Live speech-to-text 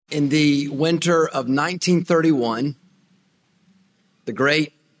In the winter of 1931, the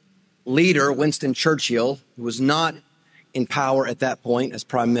great leader, Winston Churchill, who was not in power at that point as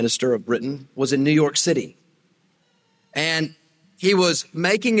Prime Minister of Britain, was in New York City. And he was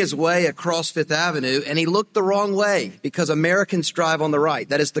making his way across Fifth Avenue, and he looked the wrong way because Americans drive on the right.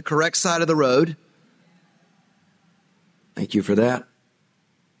 That is the correct side of the road. Thank you for that.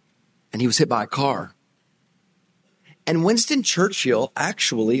 And he was hit by a car. And Winston Churchill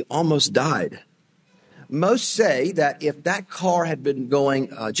actually almost died. Most say that if that car had been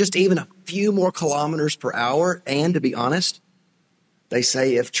going just even a few more kilometers per hour, and to be honest, they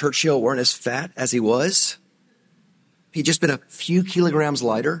say if Churchill weren't as fat as he was, if he'd just been a few kilograms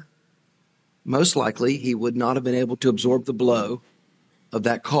lighter, most likely he would not have been able to absorb the blow of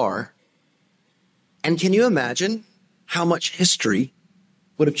that car. And can you imagine how much history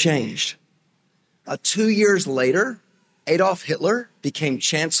would have changed? 2 years later, Adolf Hitler became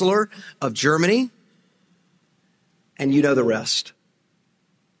Chancellor of Germany, and you know the rest.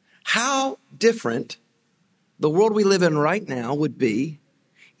 How different the world we live in right now would be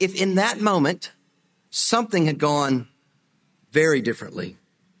if in that moment something had gone very differently.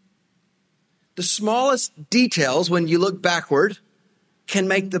 The smallest details when you look backward can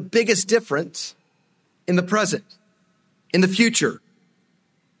make the biggest difference in the present, in the future.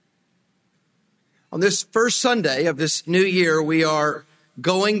 On this first Sunday of this new year, we are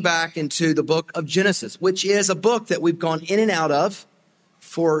going back into the book of Genesis, which is a book that we've gone in and out of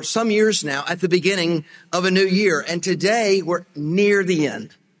for some years now at the beginning of a new year. And today we're near the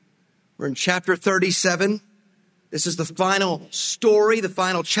end. We're in chapter 37. This is the final story, the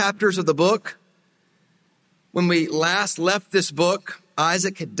final chapters of the book. When we last left this book,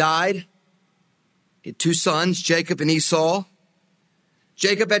 Isaac had died. He had 2 sons, Jacob and Esau.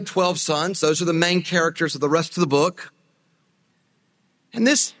 Jacob had 12 sons. Those are the main characters of the rest of the book. And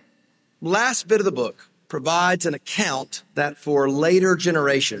this last bit of the book provides an account that for later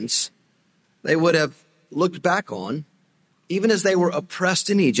generations, they would have looked back on, even as they were oppressed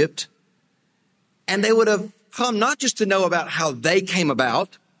in Egypt. And they would have come not just to know about how they came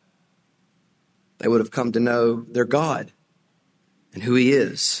about, they would have come to know their God and who he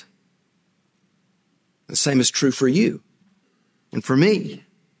is. The same is true for you and for me.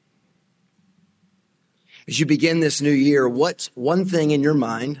 As you begin this new year, what's one thing in your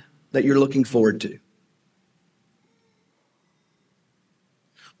mind that you're looking forward to?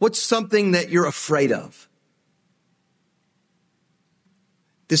 What's something that you're afraid of?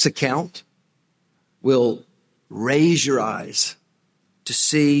 This account will raise your eyes to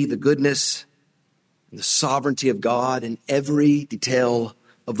see the goodness and the sovereignty of God in every detail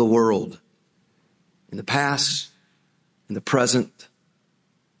of the world, in the past, in the present,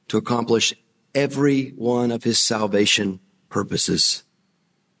 to accomplish every one of his salvation purposes.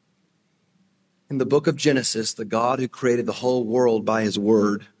 In the book of Genesis, the God who created the whole world by his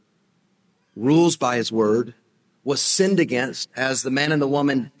word, rules by his word, was sinned against as the man and the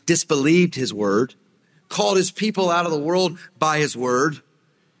woman disbelieved his word, called his people out of the world by his word,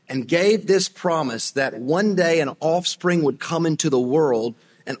 and gave this promise that one day an offspring would come into the world,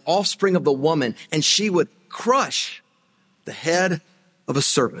 an offspring of the woman, and she would crush the head of a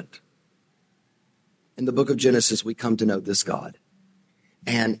serpent. In the book of Genesis, we come to know this God.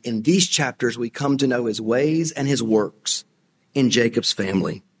 And in these chapters, we come to know his ways and his works in Jacob's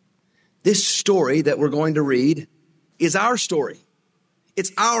family. This story that we're going to read is our story.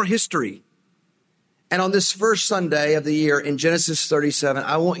 It's our history. And on this first Sunday of the year in Genesis 37,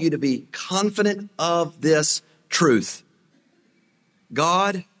 I want you to be confident of this truth.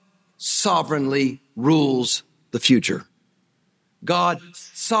 God sovereignly rules the future. God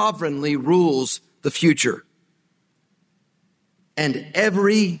sovereignly rules the future. And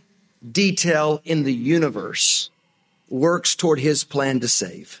every detail in the universe works toward his plan to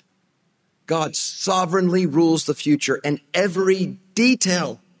save. God sovereignly rules the future, and every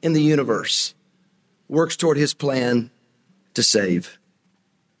detail in the universe works toward his plan to save.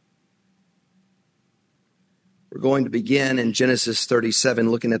 We're going to begin in Genesis 37,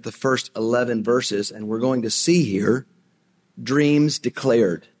 looking at the first 11 verses, and we're going to see here dreams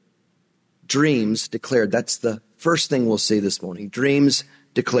declared. Dreams declared. That's the first thing we'll see this morning. Dreams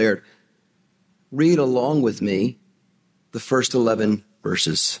declared. Read along with me the first 11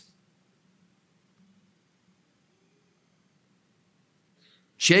 verses.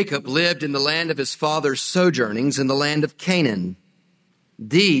 Jacob lived in the land of his father's sojournings in the land of Canaan.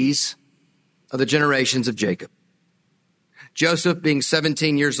 These are the generations of Jacob. Joseph, being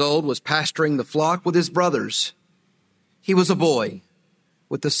 17 years old, was pasturing the flock with his brothers. He was a boy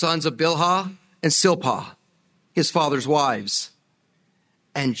with the sons of Bilhah and Silpah, his father's wives.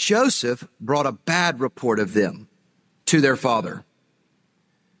 And Joseph brought a bad report of them to their father.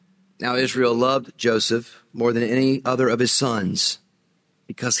 Now Israel loved Joseph more than any other of his sons,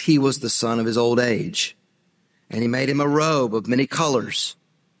 because he was the son of his old age. And he made him a robe of many colors.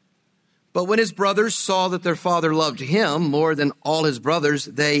 But when his brothers saw that their father loved him more than all his brothers,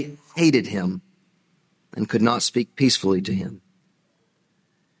 they hated him and could not speak peacefully to him.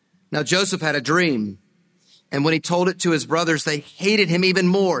 Now Joseph had a dream, and when he told it to his brothers, they hated him even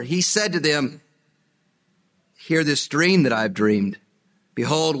more. He said to them, "Hear this dream that I have dreamed.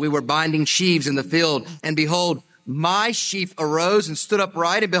 Behold, we were binding sheaves in the field, and behold, my sheaf arose and stood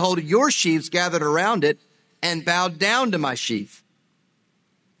upright, and behold, your sheaves gathered around it and bowed down to my sheaf."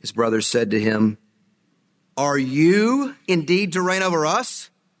 His brothers said to him, "Are you indeed to reign over us?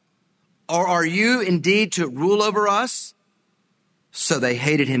 Or are you indeed to rule over us?" So they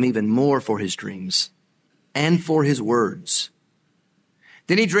hated him even more for his dreams and for his words.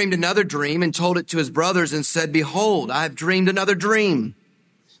 Then he dreamed another dream and told it to his brothers and said, "Behold, I have dreamed another dream.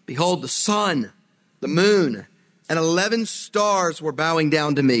 Behold, the sun, the moon, and 11 stars were bowing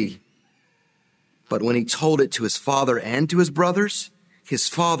down to me." But when he told it to his father and to his brothers, his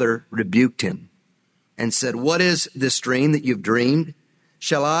father rebuked him and said, "What is this dream that you've dreamed?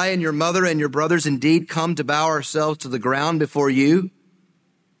 Shall I and your mother and your brothers indeed come to bow ourselves to the ground before you?"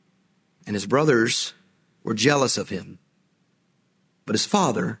 And his brothers were jealous of him. But his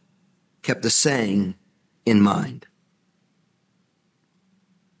father kept the saying in mind.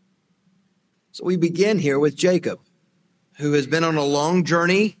 So we begin here with Jacob, who has been on a long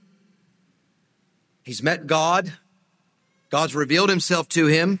journey. He's met God. God's revealed himself to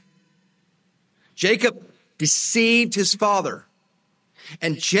him. Jacob deceived his father.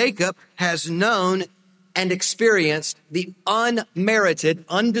 And Jacob has known and experienced the unmerited,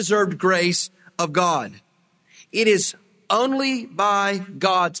 undeserved grace of God. It is only by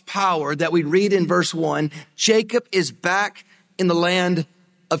God's power that we read in verse 1, Jacob is back in the land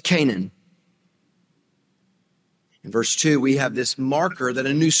of Canaan. In verse 2, we have this marker that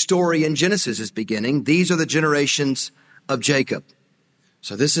a new story in Genesis is beginning. These are the generations of Jacob.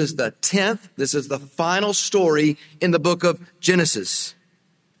 So this is the 10th, this is the final story in the book of Genesis.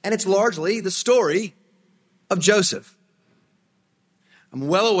 And it's largely the story of Joseph. I'm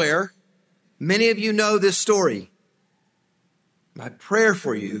well aware many of you know this story. My prayer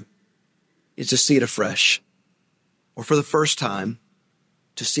for you is to see it afresh, or for the first time,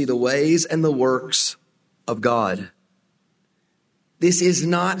 to see the ways and the works of God. This is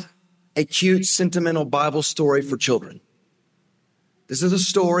not a cute, sentimental Bible story for children. This is a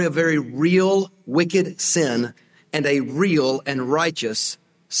story of very real, wicked sin and a real and righteous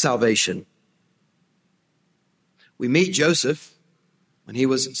salvation. We meet Joseph when he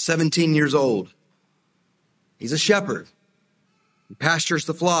was 17 years old. He's a shepherd. He pastures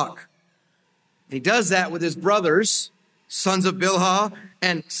the flock. And he does that with his brothers, sons of Bilhah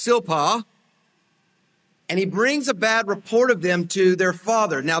and Silpah. And he brings a bad report of them to their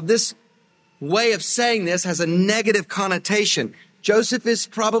father. Now, this way of saying this has a negative connotation. Joseph is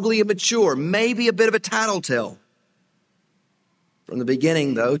probably immature, maybe a bit of a tattletale. From the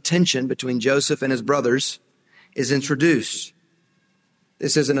beginning, though, tension between Joseph and his brothers is introduced.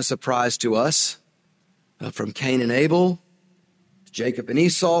 This isn't a surprise to us. From Cain and Abel, to Jacob and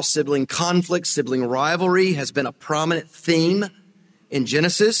Esau, sibling conflict, sibling rivalry has been a prominent theme in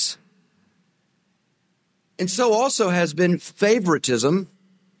Genesis. And so also has been favoritism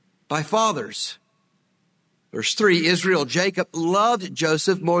by fathers. Verse 3, Jacob loved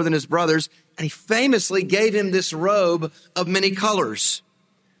Joseph more than his brothers, and he famously gave him this robe of many colors.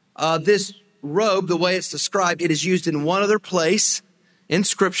 This robe, the way it's described, it is used in one other place in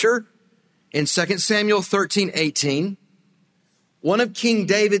Scripture, in 2 Samuel 13:18. One of King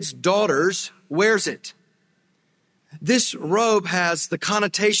David's daughters wears it. This robe has the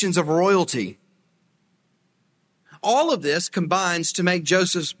connotations of royalty. All of this combines to make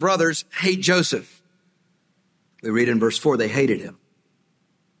Joseph's brothers hate Joseph. We read in verse 4, they hated him.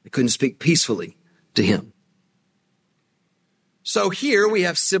 They couldn't speak peacefully to him. So here we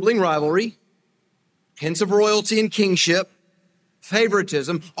have sibling rivalry, hints of royalty and kingship,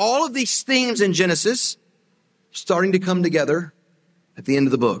 favoritism, all of these themes in Genesis starting to come together at the end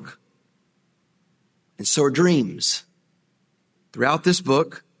of the book. And so are dreams. Throughout this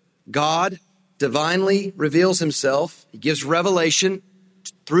book, God divinely reveals himself. He gives revelation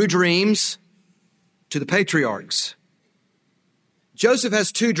through dreams to the patriarchs. Joseph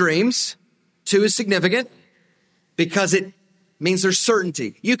has 2 dreams. 2 is significant because it means there's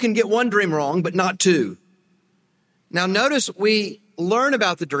certainty. You can get 1 dream wrong, but not 2. Now notice we learn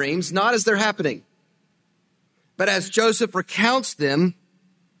about the dreams, not as they're happening, but as Joseph recounts them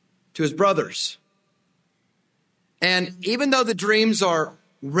to his brothers. And even though the dreams are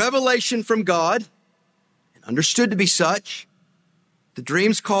revelation from God and understood to be such, the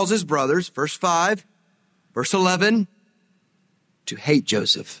dreams cause his brothers, verse 5, verse 11, to hate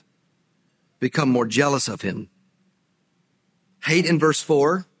Joseph, become more jealous of him. Hate in verse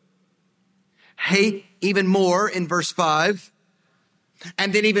 4, hate even more in verse 5,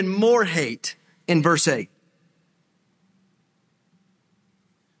 and then even more hate in verse 8.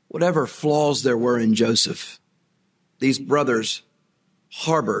 Whatever flaws there were in Joseph, these brothers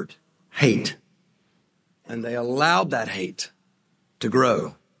harbored hate, and they allowed that hate to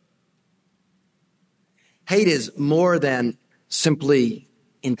grow. Hate is more than simply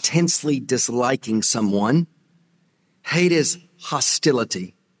intensely disliking someone. Hate is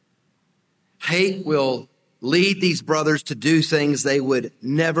hostility. Hate will lead these brothers to do things they would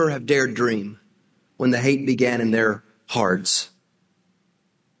never have dared dream when the hate began in their hearts.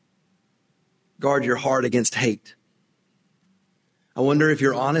 Guard your heart against hate. I wonder if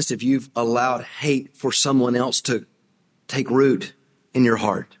you're honest, if you've allowed hate for someone else to take root in your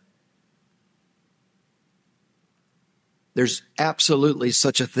heart. There's absolutely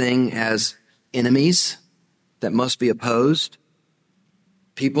such a thing as enemies that must be opposed,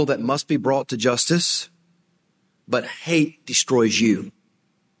 people that must be brought to justice, but hate destroys you.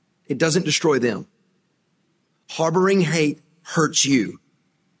 It doesn't destroy them. Harboring hate hurts you,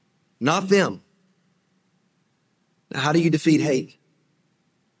 not them. Now, how do you defeat hate?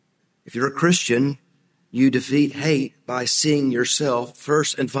 If you're a Christian, you defeat hate by seeing yourself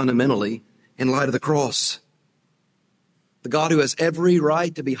first and fundamentally in light of the cross. The God who has every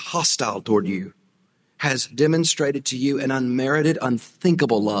right to be hostile toward you has demonstrated to you an unmerited,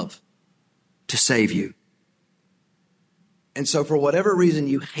 unthinkable love to save you. And so for whatever reason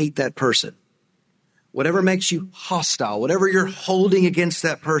you hate that person, whatever makes you hostile, whatever you're holding against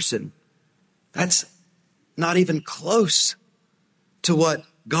that person, that's not even close to what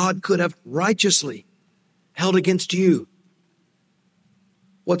God could have righteously held against you.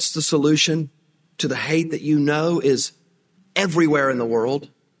 What's the solution to the hate that you know is everywhere in the world?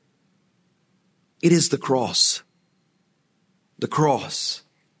 It is the cross. The cross.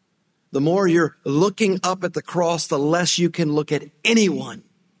 The more you're looking up at the cross, the less you can look at anyone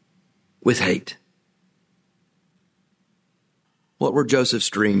with hate. What were Joseph's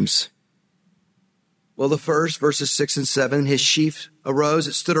dreams? Well, the first, verses 6 and 7, his sheaf arose,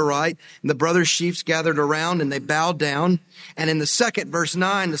 it stood aright, and the brothers' sheaves gathered around, and they bowed down. And in the second, verse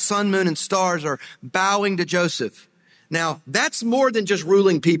 9, the sun, moon, and stars are bowing to Joseph. Now, that's more than just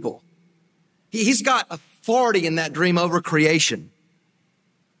ruling people. He's got authority in that dream over creation.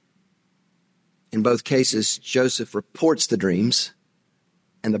 In both cases, Joseph reports the dreams,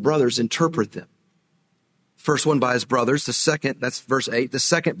 and the brothers interpret them. First one by his brothers, the second, that's verse 8, the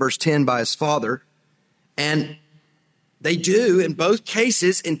second, verse 10, by his father. And they do, in both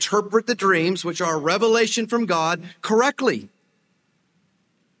cases, interpret the dreams, which are a revelation from God, correctly.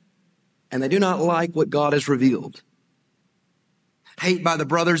 And they do not like what God has revealed. Hate by the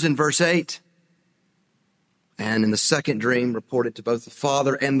brothers in verse 8. And in the second dream, reported to both the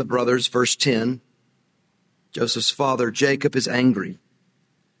father and the brothers, verse 10, Joseph's father, Jacob, is angry.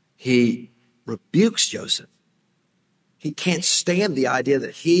 He rebukes Joseph. He can't stand the idea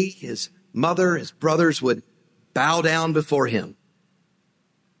that he, his mother, his brothers would bow down before him.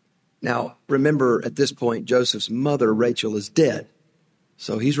 Now, remember, at this point, Joseph's mother, Rachel, is dead.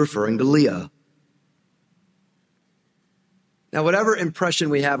 So he's referring to Leah. Now, whatever impression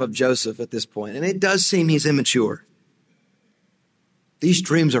we have of Joseph at this point, and it does seem he's immature, these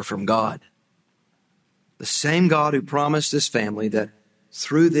dreams are from God. The same God who promised this family that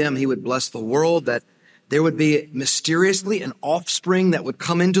through them he would bless the world, that there would be mysteriously an offspring that would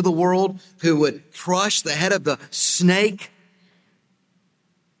come into the world who would crush the head of the snake.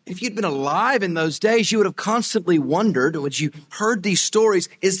 If you'd been alive in those days, you would have constantly wondered, when you heard these stories,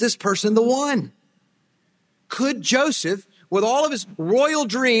 is this person the one? Could Joseph, with all of his royal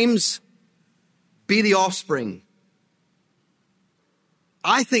dreams, be the offspring?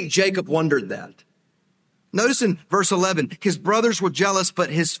 I think Jacob wondered that. Notice in verse 11, his brothers were jealous, but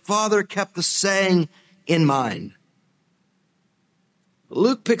his father kept the saying in mind.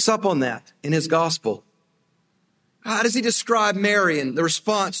 Luke picks up on that in his gospel. How does he describe Mary and the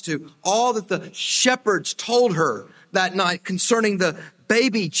response to all that the shepherds told her that night concerning the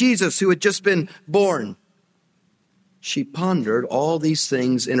baby Jesus who had just been born? She pondered all these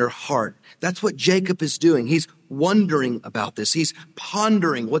things in her heart. That's what Jacob is doing. He's wondering about this. He's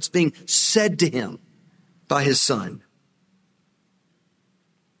pondering what's being said to him by his son.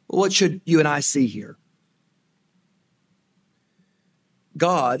 What should you and I see here?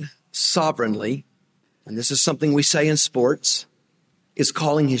 God sovereignly, and this is something we say in sports, is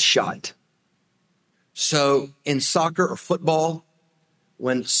calling his shot. So in soccer or football,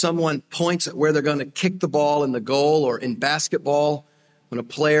 when someone points at where they're going to kick the ball in the goal, or in basketball, when a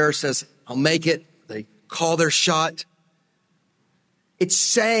player says, I'll make it, they call their shot. It's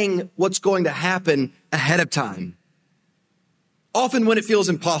saying what's going to happen ahead of time, often when it feels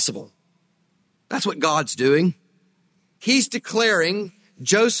impossible. That's what God's doing. He's declaring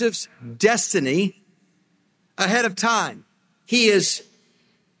Joseph's destiny ahead of time. He is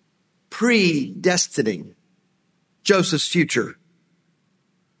predestining Joseph's future.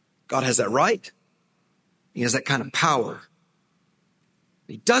 God has that right. He has that kind of power.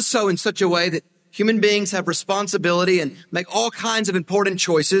 He does so in such a way that human beings have responsibility and make all kinds of important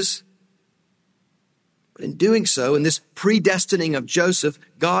choices. But in doing so, in this predestining of Joseph,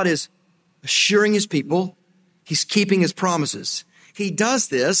 God is assuring his people he's keeping his promises. He does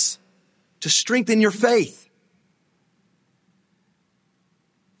this to strengthen your faith.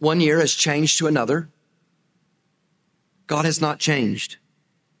 One year has changed to another. God has not changed.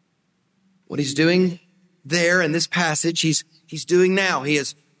 What he's doing there in this passage, he's doing now. He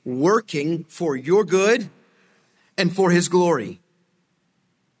is working for your good and for his glory.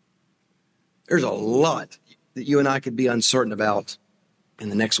 There's a lot that you and I could be uncertain about in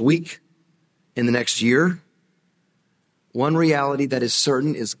the next week, in the next year. One reality that is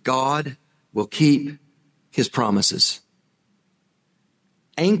certain is God will keep his promises.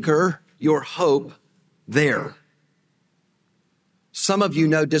 Anchor your hope there. Some of you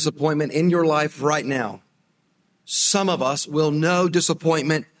know disappointment in your life right now. Some of us will know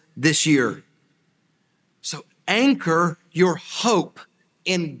disappointment this year. So anchor your hope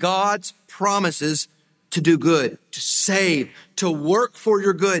in God's promises to do good, to save, to work for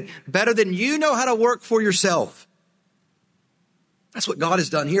your good, better than you know how to work for yourself. That's what God has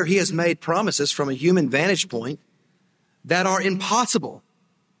done here. He has made promises from a human vantage point that are impossible.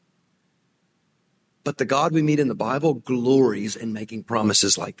 But the God we meet in the Bible glories in making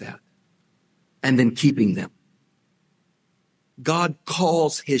promises like that and then keeping them. God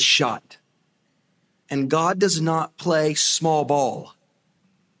calls his shot, and God does not play small ball.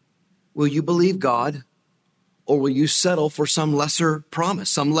 Will you believe God, or will you settle for some lesser promise,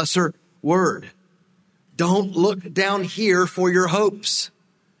 some lesser word? Don't look down here for your hopes.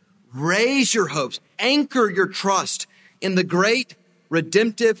 Raise your hopes. Anchor your trust in the great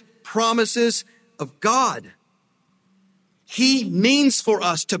redemptive promises of God. He means for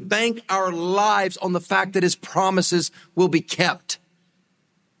us to bank our lives on the fact that his promises will be kept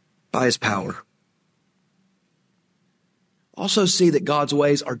by his power. Also see that God's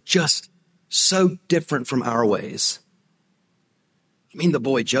ways are just so different from our ways. I mean, the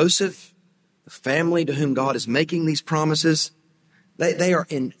boy Joseph, the family to whom God is making these promises, they are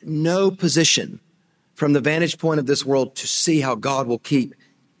in no position from the vantage point of this world to see how God will keep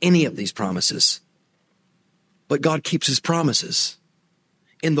any of these promises. But God keeps his promises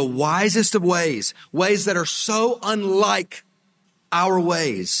in the wisest of ways, ways that are so unlike our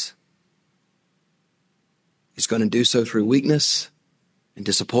ways. He's going to do so through weakness and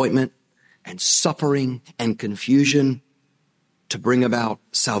disappointment and suffering and confusion to bring about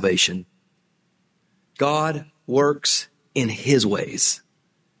salvation. God works in his ways,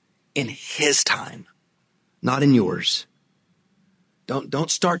 in his time, not in yours.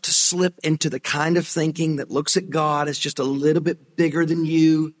 Don't start to slip into the kind of thinking that looks at God as just a little bit bigger than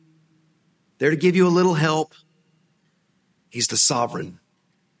you, there to give you a little help. He's the sovereign,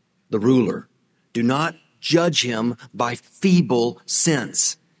 the ruler. Do not judge him by feeble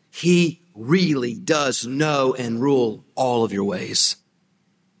sense. He really does know and rule all of your ways,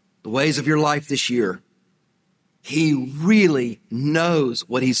 the ways of your life this year. He really knows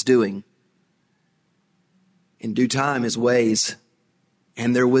what he's doing. In due time, his ways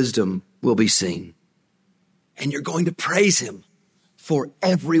and their wisdom will be seen. And you're going to praise him for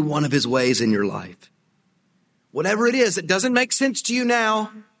every one of his ways in your life. Whatever it is that doesn't make sense to you now,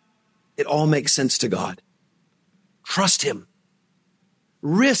 it all makes sense to God. Trust him.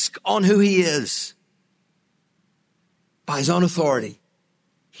 Risk on who he is. By his own authority,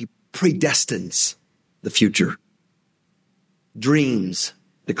 he predestines the future. Dreams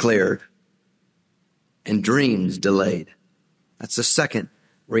declared and dreams delayed. That's the second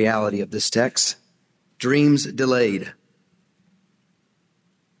reality of this text. Dreams delayed.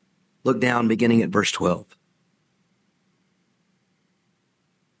 Look down beginning at verse 12.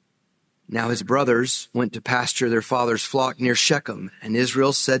 Now his brothers went to pasture their father's flock near Shechem, and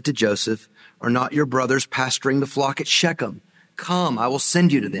Israel said to Joseph, "Are not your brothers pasturing the flock at Shechem? Come, I will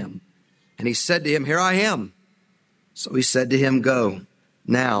send you to them." And he said to him, "Here I am." So he said to him, "Go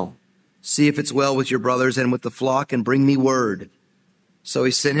now See if it's well with your brothers and with the flock, and bring me word. So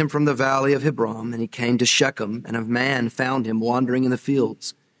he sent him from the valley of Hebron, and he came to Shechem, and a man found him wandering in the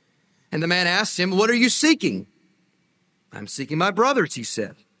fields. And the man asked him, what are you seeking? I'm seeking my brothers, he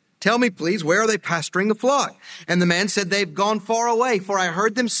said. Tell me, please, where are they pasturing the flock? And the man said, they've gone far away, for I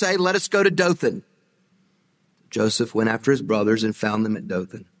heard them say, let us go to Dothan. Joseph went after his brothers and found them at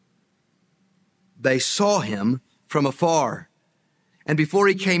Dothan. They saw him from afar, and before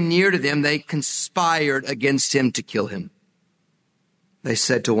he came near to them, they conspired against him to kill him. They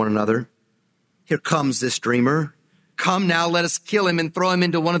said to one another, here comes this dreamer. Come now, let us kill him and throw him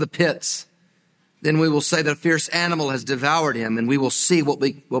into one of the pits. Then we will say that a fierce animal has devoured him, and we will see what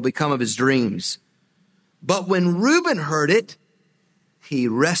will become of his dreams. But when Reuben heard it, he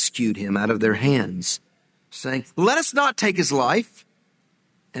rescued him out of their hands, saying, let us not take his life.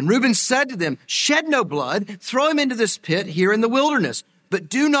 And Reuben said to them, shed no blood, throw him into this pit here in the wilderness, but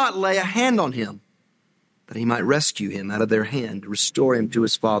do not lay a hand on him, that he might rescue him out of their hand, restore him to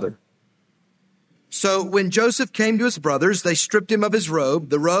his father. So when Joseph came to his brothers, they stripped him of his robe,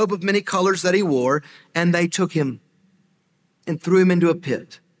 the robe of many colors that he wore, and they took him and threw him into a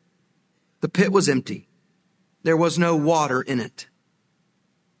pit. The pit was empty. There was no water in it.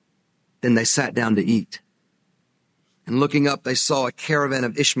 Then they sat down to eat. And looking up, they saw a caravan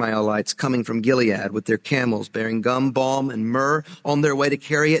of Ishmaelites coming from Gilead with their camels, bearing gum, balm, and myrrh on their way to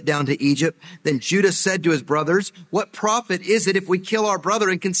carry it down to Egypt. Then Judah said to his brothers, what profit is it if we kill our brother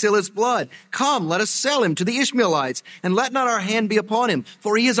and conceal his blood? Come, let us sell him to the Ishmaelites, and let not our hand be upon him,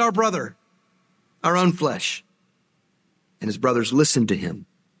 for he is our brother, our own flesh. And his brothers listened to him.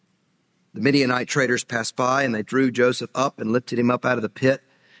 The Midianite traders passed by, and they drew Joseph up and lifted him up out of the pit,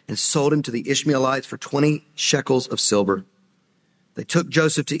 and sold him to the Ishmaelites for 20 shekels of silver. They took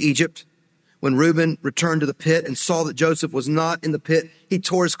Joseph to Egypt. When Reuben returned to the pit and saw that Joseph was not in the pit, he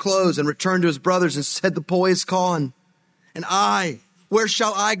tore his clothes and returned to his brothers and said, the boy is gone. And where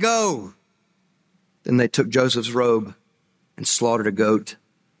shall I go? Then they took Joseph's robe and slaughtered a goat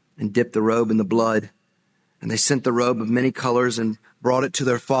and dipped the robe in the blood. And they sent the robe of many colors and brought it to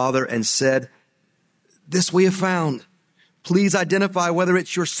their father and said, this we have found. Please identify whether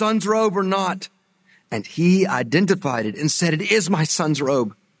it's your son's robe or not. And he identified it and said, it is my son's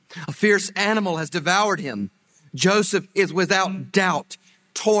robe. A fierce animal has devoured him. Joseph is without doubt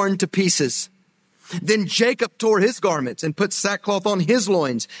torn to pieces. Then Jacob tore his garments and put sackcloth on his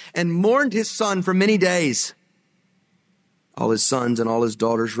loins and mourned his son for many days. All his sons and all his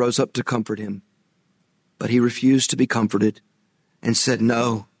daughters rose up to comfort him. But he refused to be comforted and said,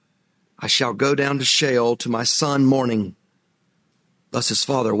 no, I shall go down to Sheol to my son mourning. Thus his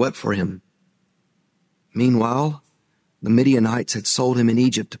father wept for him. Meanwhile, the Midianites had sold him in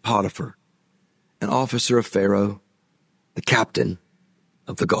Egypt to Potiphar, an officer of Pharaoh, the captain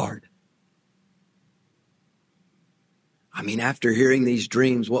of the guard. After hearing these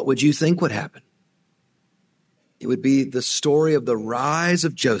dreams, what would you think would happen? It would be the story of the rise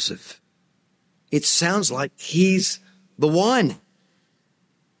of Joseph. It sounds like he's the one.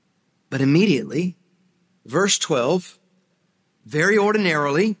 But immediately, verse 12, very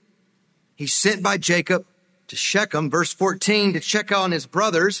ordinarily, he's sent by Jacob to Shechem, verse 14, to check on his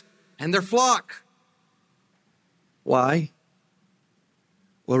brothers and their flock. Why?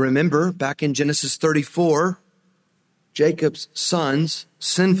 Well, remember, back in Genesis 34, Jacob's sons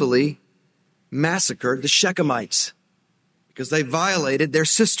sinfully massacred the Shechemites because they violated their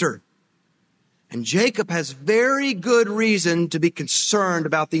sister. And Jacob has very good reason to be concerned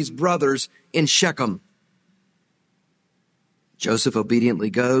about these brothers in Shechem. Joseph obediently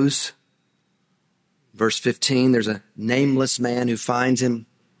goes. Verse 15, there's a nameless man who finds him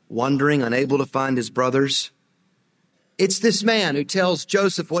wandering, unable to find his brothers. It's this man who tells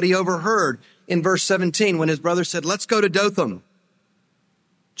Joseph what he overheard in verse 17 when his brother said, let's go to Dothan.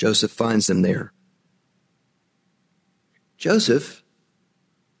 Joseph finds them there. Joseph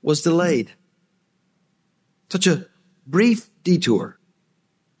was delayed. Such a brief detour,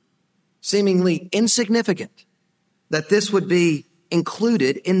 seemingly insignificant, that this would be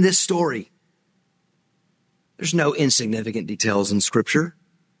included in this story. There's no insignificant details in Scripture.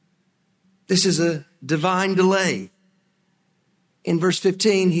 This is a divine delay. In verse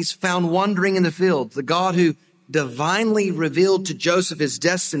 15, he's found wandering in the field. The God who divinely revealed to Joseph his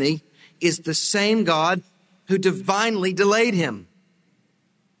destiny is the same God who divinely delayed him.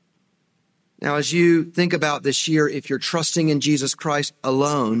 Now, as you think about this year, if you're trusting in Jesus Christ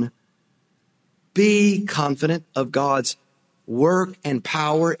alone, be confident of God's work and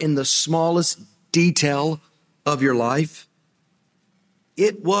power in the smallest detail of your life.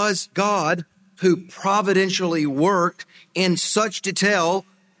 It was God who providentially worked in such detail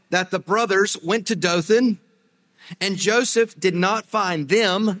that the brothers went to Dothan, and Joseph did not find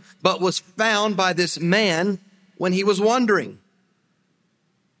them, but was found by this man when he was wandering.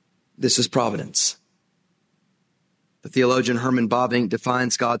 This is providence. The theologian Herman Bavinck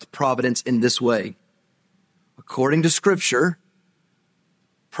defines God's providence in this way. According to Scripture,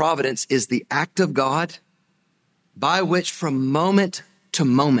 providence is the act of God by which from moment to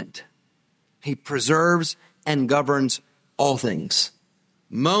moment he preserves and governs all things.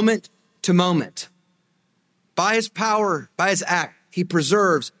 Moment to moment. By his power, by his act, he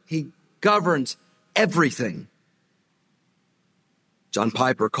preserves, he governs everything. John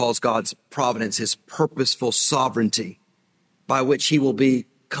Piper calls God's providence his purposeful sovereignty, by which he will be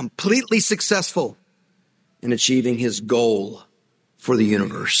completely successful in achieving his goal for the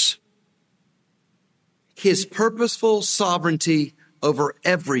universe. His purposeful sovereignty over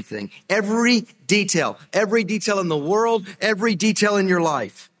everything, every detail in the world, every detail in your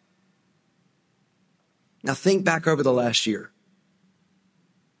life. Now think back over the last year.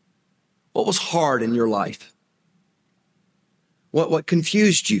 What was hard in your life? What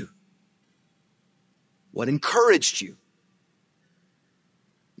confused you? What encouraged you?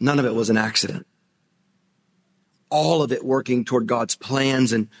 None of it was an accident. All of it working toward God's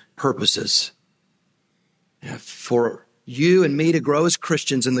plans and purposes. For you and me to grow as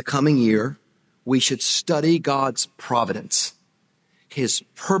Christians in the coming year, we should study God's providence, his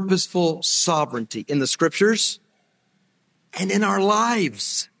purposeful sovereignty in the Scriptures and in our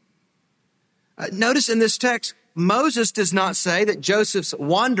lives. Notice in this text, Moses does not say that Joseph's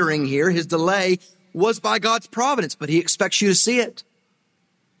wandering here, his delay, was by God's providence, but he expects you to see it.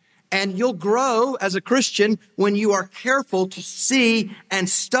 And you'll grow as a Christian when you are careful to see and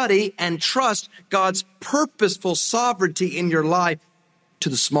study and trust God's purposeful sovereignty in your life to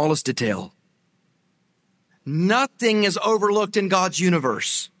the smallest detail. Nothing is overlooked in God's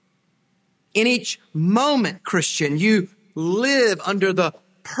universe. In each moment, Christian, you live under the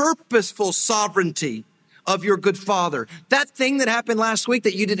purposeful sovereignty of your good Father. That thing that happened last week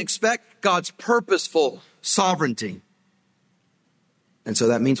that you didn't expect, God's purposeful sovereignty. And so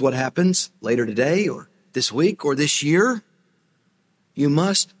that means what happens later today or this week or this year, you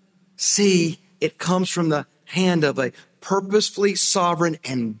must see it comes from the hand of a purposefully sovereign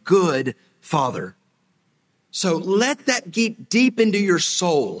and good Father. So let that get deep into your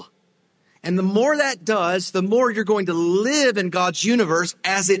soul. And the more that does, the more you're going to live in God's universe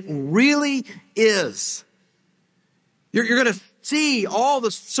as it really is. You're going to see all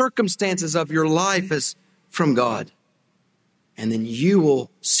the circumstances of your life as from God. And then you will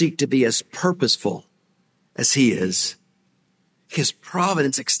seek to be as purposeful as he is. His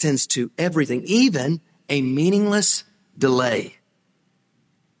providence extends to everything, even a meaningless delay.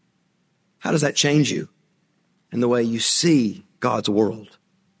 How does that change you in the way you see God's world?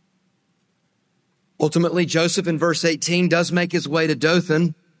 Ultimately, Joseph in verse 18 does make his way to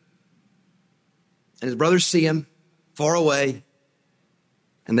Dothan, and his brothers see him far away,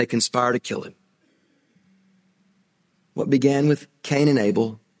 and they conspire to kill him. What began with Cain and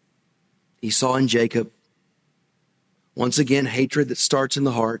Abel, Esau and Jacob, once again, hatred that starts in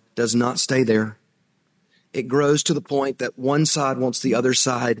the heart does not stay there. It grows to the point that one side wants the other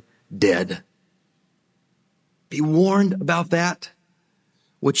side dead. Be warned about that.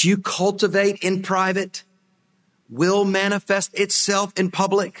 What you cultivate in private will manifest itself in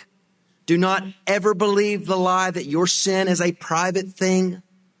public. Do not ever believe the lie that your sin is a private thing,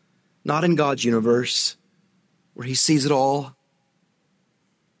 not in God's universe, where he sees it all.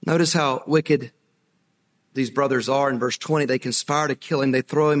 Notice how wicked these brothers are. In verse 20, they conspire to kill him. They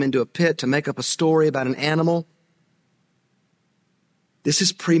throw him into a pit to make up a story about an animal. This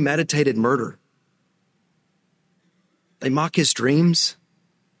is premeditated murder. They mock his dreams.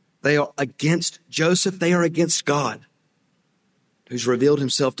 They are against Joseph. They are against God, who's revealed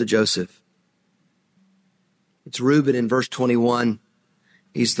himself to Joseph. It's Reuben in verse 21.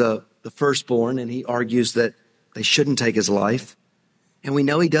 He's the firstborn, and he argues that they shouldn't take his life. And we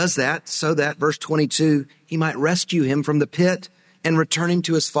know he does that so that, verse 22, he might rescue him from the pit and return him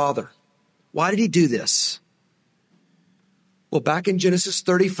to his father. Why did he do this? Well, back in Genesis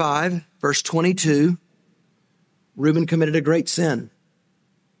 35, verse 22, Reuben committed a great sin.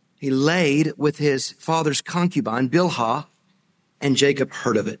 He laid with his father's concubine, Bilhah, and Jacob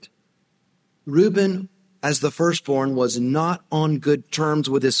heard of it. Reuben, as the firstborn, was not on good terms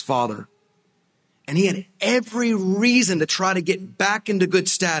with his father. And he had every reason to try to get back into good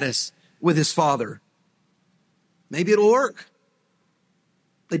status with his father. Maybe it'll work.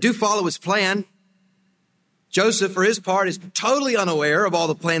 They do follow his plan. Joseph, for his part, is totally unaware of all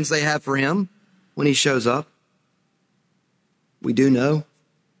the plans they have for him when he shows up. We do know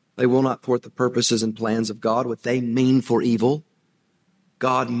They will not thwart the purposes and plans of God. What they mean for evil,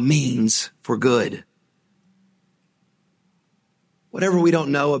 God means for good. Whatever we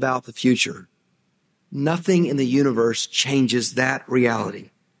don't know about the future, nothing in the universe changes that reality.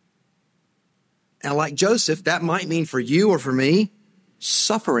 Now, like Joseph, that might mean for you or for me,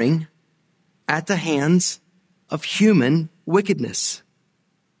 suffering at the hands of human wickedness.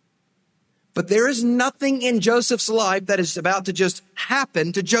 But there is nothing in Joseph's life that is about to just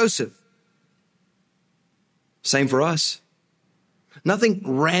happen to Joseph. Same for us. Nothing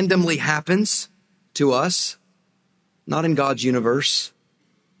randomly happens to us, not in God's universe.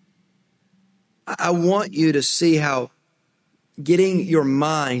 I want you to see how getting your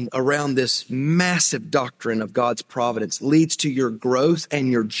mind around this massive doctrine of God's providence leads to your growth and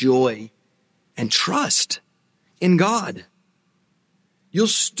your joy and trust in God. You'll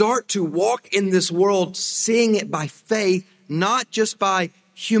start to walk in this world seeing it by faith, not just by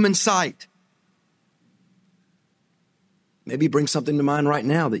human sight. Maybe bring something to mind right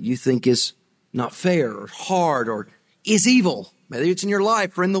now that you think is not fair or hard or is evil. Maybe it's in your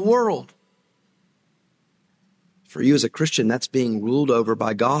life or in the world. For you as a Christian, that's being ruled over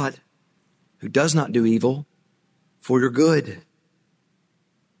by God, who does not do evil for your good.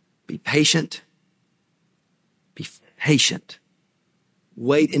 Be patient. Be patient.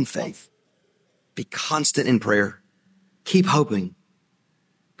 Wait in faith. Be constant in prayer. Keep hoping.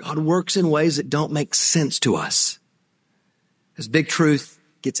 God works in ways that don't make sense to us. As big truth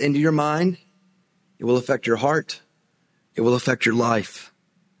gets into your mind, it will affect your heart. It will affect your life.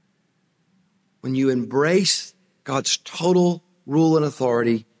 When you embrace God's total rule and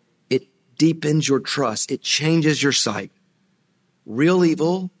authority, it deepens your trust. It changes your sight. Real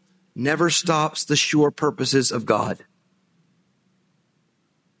evil never stops the sure purposes of God.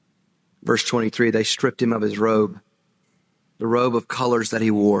 Verse 23, they stripped him of his robe, the robe of colors that he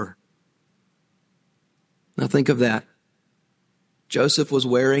wore. Now think of that. Joseph was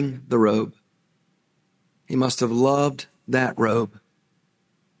wearing the robe. He must have loved that robe,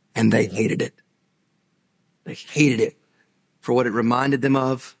 and they hated it. They hated it for what it reminded them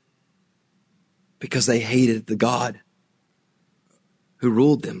of, because they hated the God who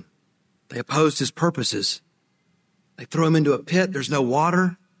ruled them. They opposed his purposes. They throw him into a pit. There's no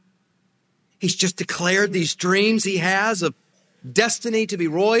water. He's just declared these dreams he has of destiny to be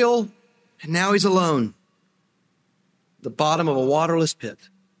royal, and now he's alone. The bottom of a waterless pit.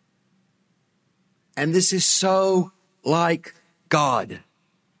 And this is so like God.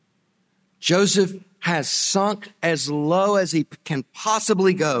 Joseph has sunk as low as he can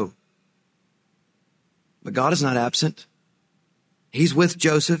possibly go. But God is not absent. He's with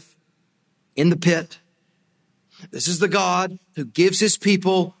Joseph in the pit. This is the God who gives his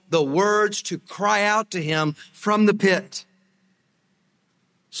people the words to cry out to him from the pit.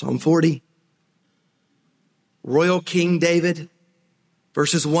 Psalm 40. Royal King David,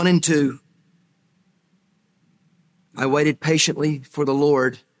 verses 1 and 2. I waited patiently for the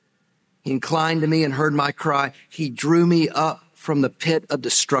Lord. He inclined to me and heard my cry. He drew me up from the pit of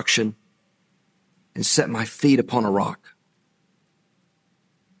destruction and set my feet upon a rock.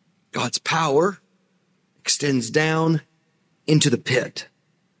 God's power extends down into the pit.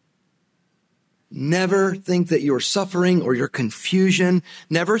 Never think that your suffering or your confusion,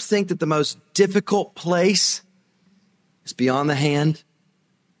 never think that the most difficult place is beyond the hand,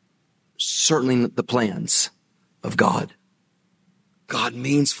 certainly the plans of God. God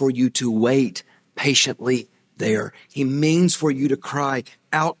means for you to wait patiently there. He means for you to cry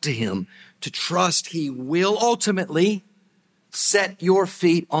out to him, to trust he will ultimately set your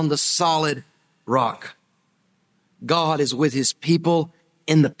feet on the solid rock. God is with his people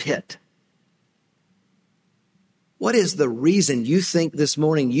in the pit. What is the reason you think this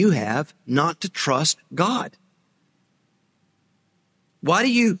morning you have not to trust God? Why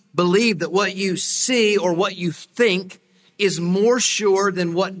do you believe that what you see or what you think is more sure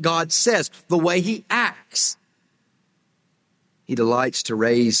than what God says, the way he acts? He delights to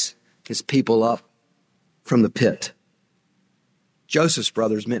raise his people up from the pit. Joseph's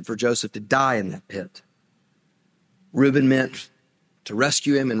brothers meant for Joseph to die in that pit. Reuben meant to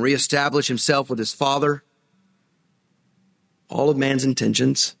rescue him and reestablish himself with his father. All of man's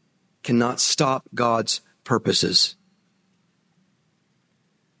intentions cannot stop God's purposes.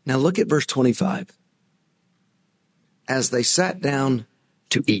 Now look at verse 25. As they sat down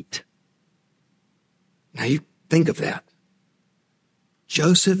to eat. Now you think of that.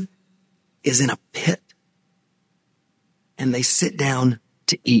 Joseph is in a pit and they sit down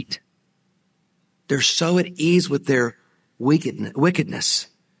to eat. They're so at ease with their wickedness.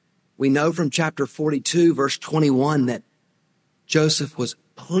 We know from chapter 42, verse 21, that Joseph was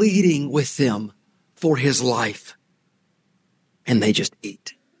pleading with them for his life. And they just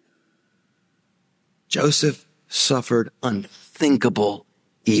eat. Joseph suffered unthinkable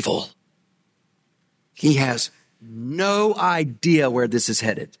evil. He has no idea where this is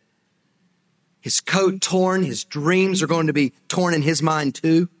headed. His coat torn, his dreams are going to be torn in his mind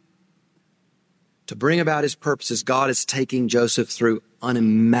too. To bring about his purposes, God is taking Joseph through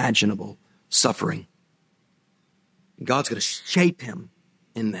unimaginable suffering. And God's going to shape him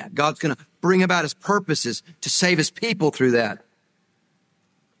in that. God's going to bring about his purposes to save his people through that.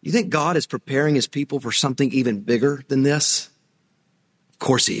 You think God is preparing his people for something even bigger than this? Of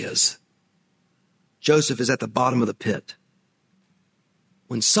course he is. Joseph is at the bottom of the pit.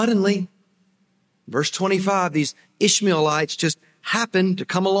 When suddenly, verse 25, these Ishmaelites just happen to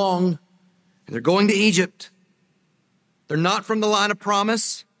come along and they're going to Egypt. They're not from the line of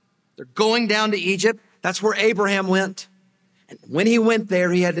promise. They're going down to Egypt. That's where Abraham went. And when he went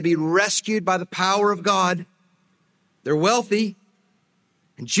there, he had to be rescued by the power of God. They're wealthy.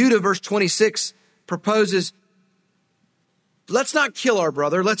 And Judah, verse 26, proposes, let's not kill our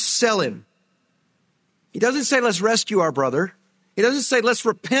brother, let's sell him. He doesn't say, let's rescue our brother. He doesn't say, let's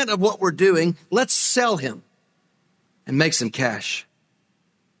repent of what we're doing. Let's sell him and make some cash.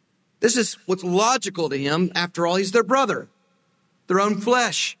 This is what's logical to him. After all, he's their brother, their own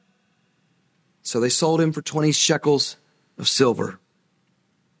flesh. So they sold him for 20 shekels of silver.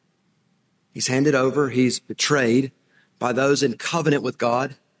 He's handed over. He's betrayed by those in covenant with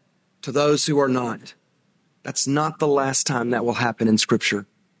God to those who are not. That's not the last time that will happen in Scripture.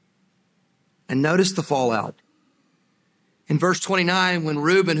 And notice the fallout. In verse 29, when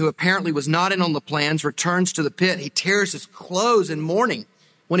Reuben, who apparently was not in on the plans, returns to the pit, he tears his clothes in mourning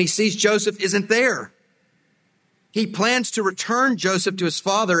when he sees Joseph isn't there. He plans to return Joseph to his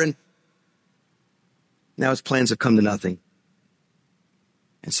father, and now his plans have come to nothing.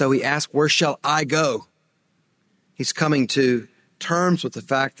 And so he asks, where shall I go? He's coming to terms with the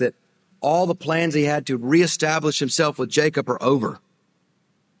fact that all the plans he had to reestablish himself with Jacob are over.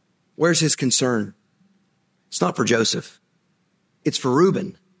 Where's his concern? It's not for Joseph. It's for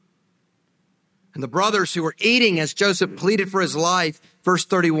Reuben. And the brothers who were eating as Joseph pleaded for his life, verse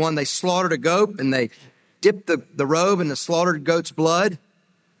 31, they slaughtered a goat and they dipped the robe in the slaughtered goat's blood,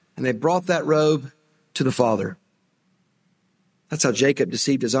 and they brought that robe to the father. That's how Jacob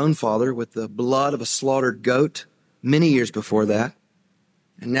deceived his own father with the blood of a slaughtered goat many years before that.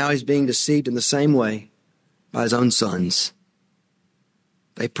 And now he's being deceived in the same way by his own sons.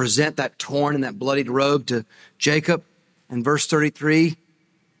 They present that torn and that bloodied robe to Jacob. And verse 33,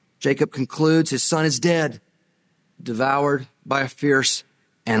 Jacob concludes his son is dead, devoured by a fierce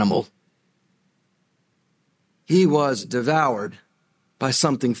animal. He was devoured by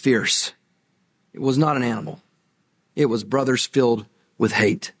something fierce. It was not an animal. It was brothers filled with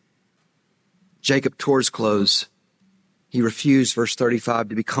hate. Jacob tore his clothes. He refused, verse 35,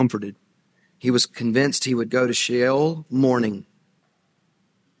 to be comforted. He was convinced he would go to Sheol mourning.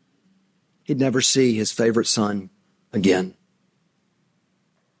 He'd never see his favorite son again.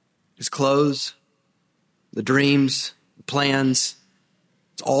 His clothes, the dreams, the plans,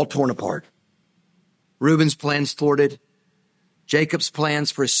 it's all torn apart. Reuben's plans thwarted. Jacob's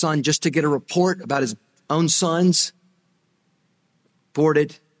plans for his son just to get a report about his own sons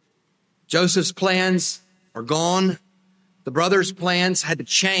thwarted. Joseph's plans are gone. The brothers' plans had to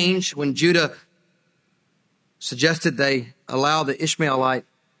change when Judah suggested they allow the Ishmaelite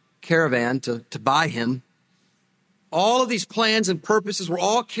caravan to buy him. All of these plans and purposes were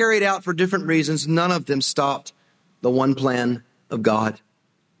all carried out for different reasons. None of them stopped the one plan of God.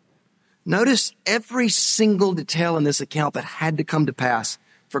 Notice every single detail in this account that had to come to pass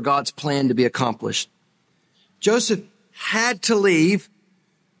for God's plan to be accomplished. Joseph had to leave,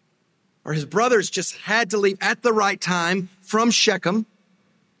 or his brothers just had to leave at the right time from Shechem.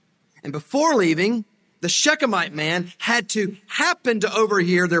 And before leaving, the Shechemite man had to happen to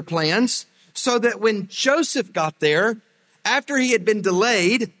overhear their plans so that when Joseph got there, after he had been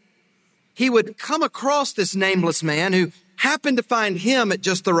delayed, he would come across this nameless man who happened to find him at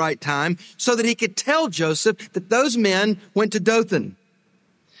just the right time so that he could tell Joseph that those men went to Dothan.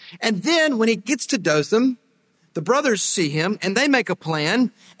 And then when he gets to Dothan, the brothers see him and they make a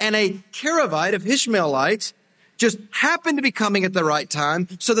plan, and a Caravite of Ishmaelites just happened to be coming at the right time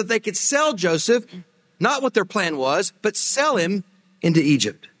so that they could sell Joseph, not what their plan was, but sell him into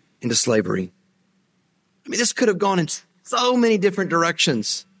Egypt, into slavery. I mean, this could have gone in so many different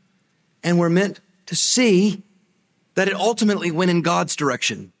directions. And we're meant to see that it ultimately went in God's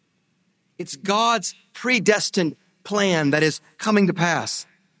direction. It's God's predestined plan that is coming to pass.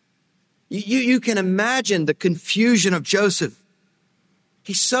 You can imagine the confusion of Joseph.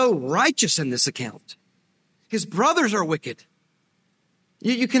 He's so righteous in this account. His brothers are wicked.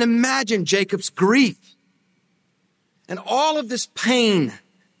 You can imagine Jacob's grief and all of this pain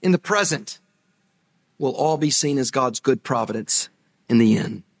in the present will all be seen as God's good providence in the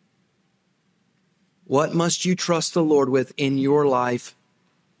end. What must you trust the Lord with in your life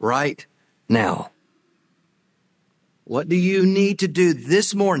right now? What do you need to do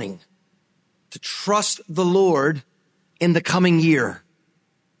this morning to trust the Lord in the coming year?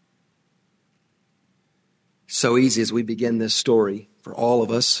 So easy as we begin this story for all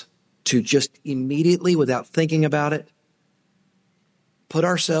of us to just immediately, without thinking about it, put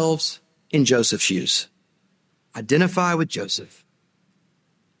ourselves in Joseph's shoes. Identify with Joseph.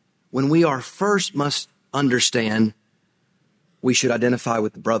 When we are first must understand, we should identify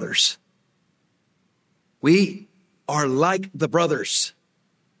with the brothers. We are like the brothers.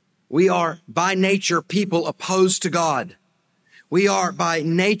 We are by nature people opposed to God. We are by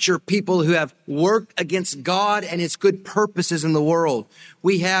nature people who have worked against God and his good purposes in the world.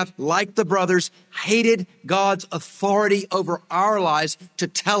 We have, like the brothers, hated God's authority over our lives to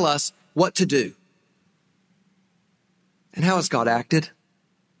tell us what to do. And how has God acted?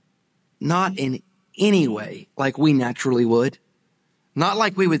 Not in any way like we naturally would. Not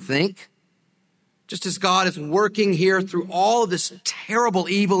like we would think. Just as God is working here through all of this terrible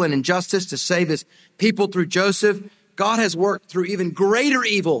evil and injustice to save his people through Joseph, God has worked through even greater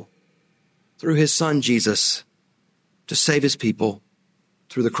evil through his son Jesus to save his people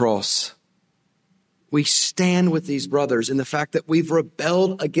through the cross. We stand with these brothers in the fact that we've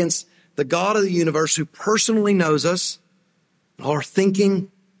rebelled against the God of the universe who personally knows us, our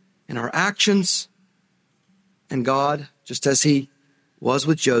thinking and our actions. And God, just as he was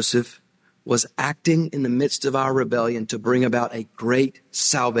with Joseph, was acting in the midst of our rebellion to bring about a great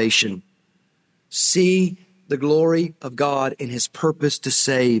salvation. See the glory of God in his purpose to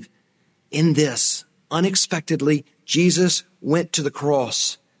save. In this, unexpectedly, Jesus went to the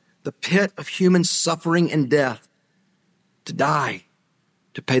cross, the pit of human suffering and death, to die,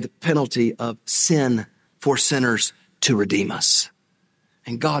 to pay the penalty of sin for sinners, to redeem us.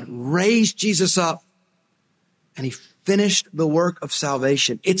 And God raised Jesus up, and he finished the work of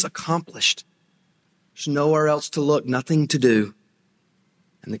salvation. It's accomplished. There's nowhere else to look, nothing to do.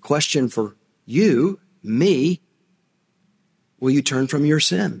 And the question for you, me, will you turn from your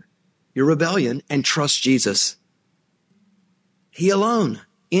sin, your rebellion, and trust Jesus? He alone,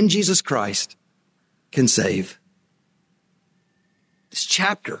 in Jesus Christ, can save. This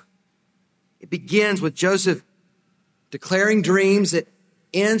chapter, it begins with Joseph declaring dreams. It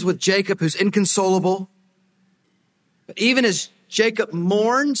ends with Jacob, who's inconsolable. But even as Jacob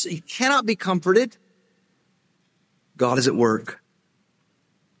mourns, he cannot be comforted. God is at work.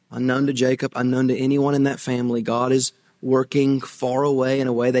 Unknown to Jacob, unknown to anyone in that family, God is working far away in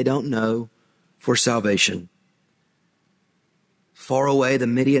a way they don't know for salvation. Far away, the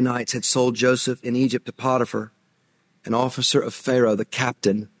Midianites had sold Joseph in Egypt to Potiphar, an officer of Pharaoh, the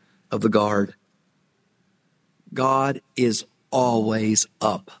captain of the guard. God is always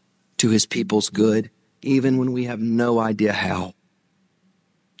up to his people's good, even when we have no idea how.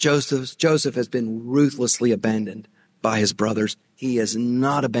 Joseph has been ruthlessly abandoned by his brothers. He is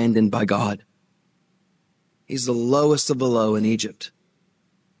not abandoned by God. He's the lowest of the low in Egypt,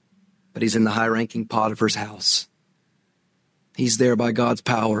 but he's in the high-ranking Potiphar's house. He's there by God's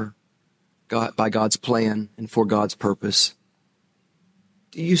power, by God's plan, and for God's purpose.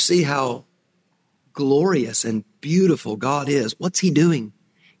 Do you see how glorious and beautiful God is? What's he doing?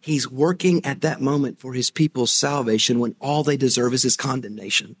 He's working at that moment for his people's salvation when all they deserve is his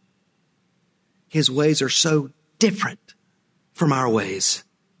condemnation. His ways are so different from our ways.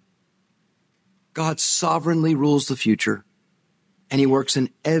 God sovereignly rules the future, and he works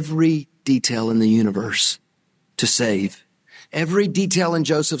in every detail in the universe to save. Every detail in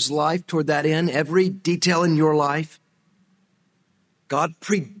Joseph's life toward that end, every detail in your life. God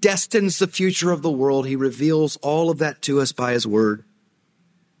predestines the future of the world. He reveals all of that to us by his word.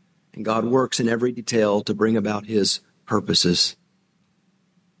 And God works in every detail to bring about his purposes.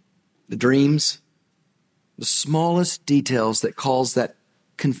 The dreams, the smallest details that cause that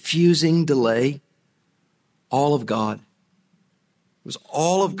confusing delay, all of God. It was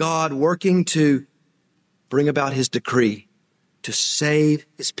all of God working to bring about his decree to save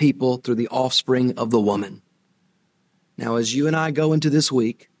his people through the offspring of the woman. Now, as you and I go into this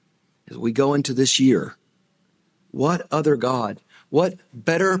week, as we go into this year, what other God, what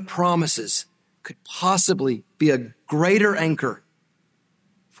better promises could possibly be a greater anchor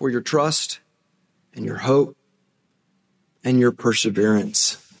for your trust and your hope and your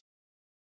perseverance?